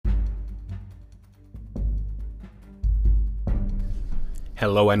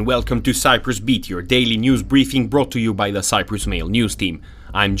Hello and welcome to Cyprus Beat, your daily news briefing brought to you by the Cyprus Mail news team.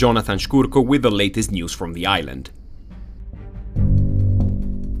 I'm Jonathan Shkurko with the latest news from the island.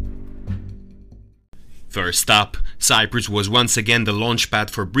 First up, Cyprus was once again the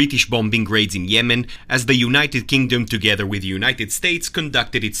launchpad for British bombing raids in Yemen as the United Kingdom, together with the United States,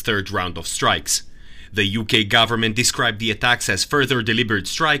 conducted its third round of strikes. The UK government described the attacks as further deliberate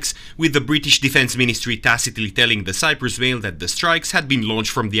strikes, with the British Defence Ministry tacitly telling the Cyprus Mail that the strikes had been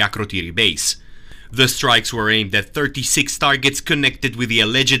launched from the Akrotiri base. The strikes were aimed at 36 targets connected with the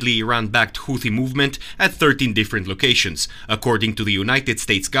allegedly Iran-backed Houthi movement at 13 different locations, according to the United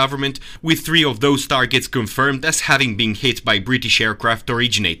States government, with 3 of those targets confirmed as having been hit by British aircraft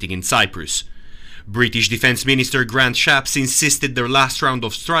originating in Cyprus. British Defence Minister Grant Shapps insisted their last round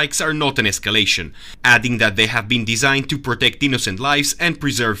of strikes are not an escalation, adding that they have been designed to protect innocent lives and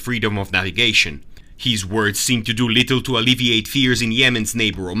preserve freedom of navigation. His words seem to do little to alleviate fears in Yemen's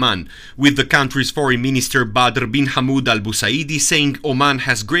neighbour Oman, with the country's foreign minister Badr bin Hamud al-Busaidi saying Oman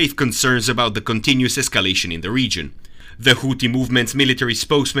has grave concerns about the continuous escalation in the region. The Houthi movement's military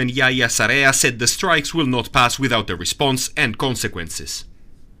spokesman Yahya Sarea said the strikes will not pass without a response and consequences.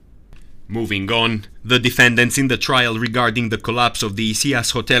 Moving on, the defendants in the trial regarding the collapse of the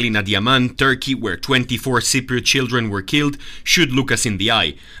Isias Hotel in Adiyaman, Turkey, where 24 Cypriot children were killed, should look us in the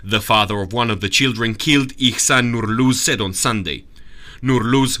eye, the father of one of the children killed, Ihsan Nurluz, said on Sunday.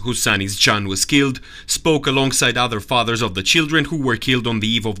 Nurluz, whose son Can was killed, spoke alongside other fathers of the children who were killed on the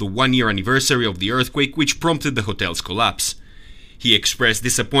eve of the one-year anniversary of the earthquake which prompted the hotel's collapse. He expressed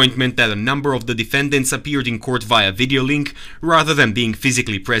disappointment that a number of the defendants appeared in court via video link rather than being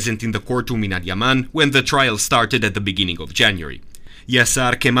physically present in the courtroom in Adiyaman when the trial started at the beginning of January.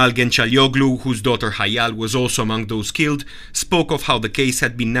 Yasar Kemal Gençalyoglu, whose daughter Hayal was also among those killed, spoke of how the case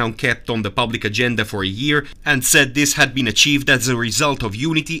had been now kept on the public agenda for a year and said this had been achieved as a result of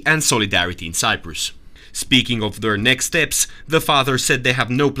unity and solidarity in Cyprus. Speaking of their next steps, the father said they have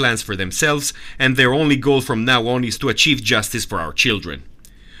no plans for themselves and their only goal from now on is to achieve justice for our children.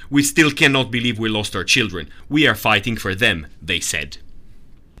 We still cannot believe we lost our children. We are fighting for them, they said.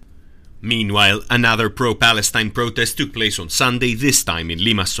 Meanwhile, another pro-Palestine protest took place on Sunday, this time in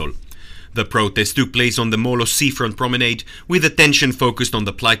Limassol. The protest took place on the Molos seafront promenade, with attention focused on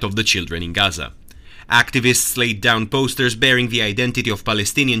the plight of the children in Gaza. Activists laid down posters bearing the identity of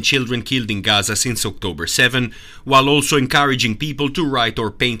Palestinian children killed in Gaza since October 7, while also encouraging people to write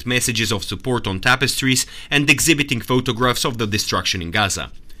or paint messages of support on tapestries and exhibiting photographs of the destruction in Gaza.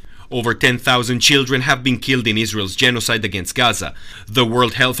 Over 10,000 children have been killed in Israel's genocide against Gaza. The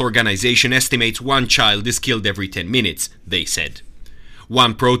World Health Organization estimates 1 child is killed every 10 minutes, they said.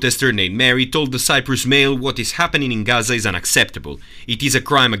 One protester named Mary told the Cyprus Mail what is happening in Gaza is unacceptable. It is a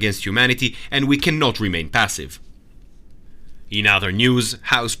crime against humanity and we cannot remain passive. In other news,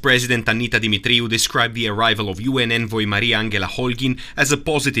 House President Annita Demetriou described the arrival of UN Envoy Maria Angela Holguin as a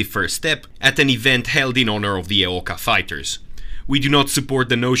positive first step at an event held in honor of the Eoka fighters. We do not support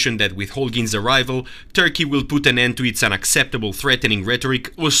the notion that with Holguin's arrival, Turkey will put an end to its unacceptable threatening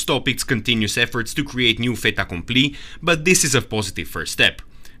rhetoric or stop its continuous efforts to create new fait accompli, but this is a positive first step,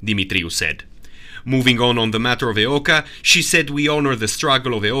 Demetriou said. Moving on the matter of Eoka, she said we honor the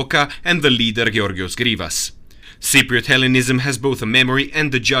struggle of Eoka and the leader Georgios Grivas. Cypriot Hellenism has both a memory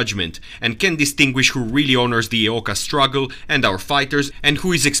and a judgment, and can distinguish who really honors the Eoka struggle and our fighters and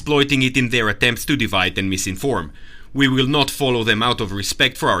who is exploiting it in their attempts to divide and misinform. We will not follow them out of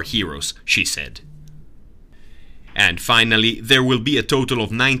respect for our heroes, she said. And finally, there will be a total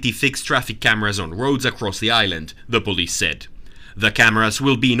of 90 fixed traffic cameras on roads across the island, the police said. The cameras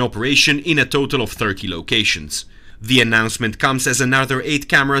will be in operation in a total of 30 locations. The announcement comes as another 8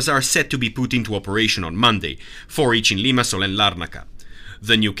 cameras are set to be put into operation on Monday, 4 each in Limassol and Larnaca.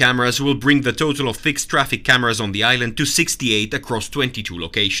 The new cameras will bring the total of fixed traffic cameras on the island to 68 across 22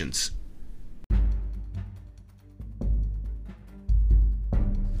 locations.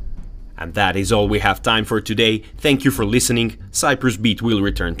 And that is all we have time for today. Thank you for listening. Cyprus Beat will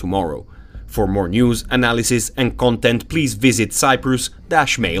return tomorrow. For more news, analysis and content, please visit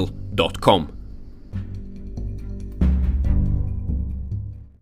cyprus-mail.com.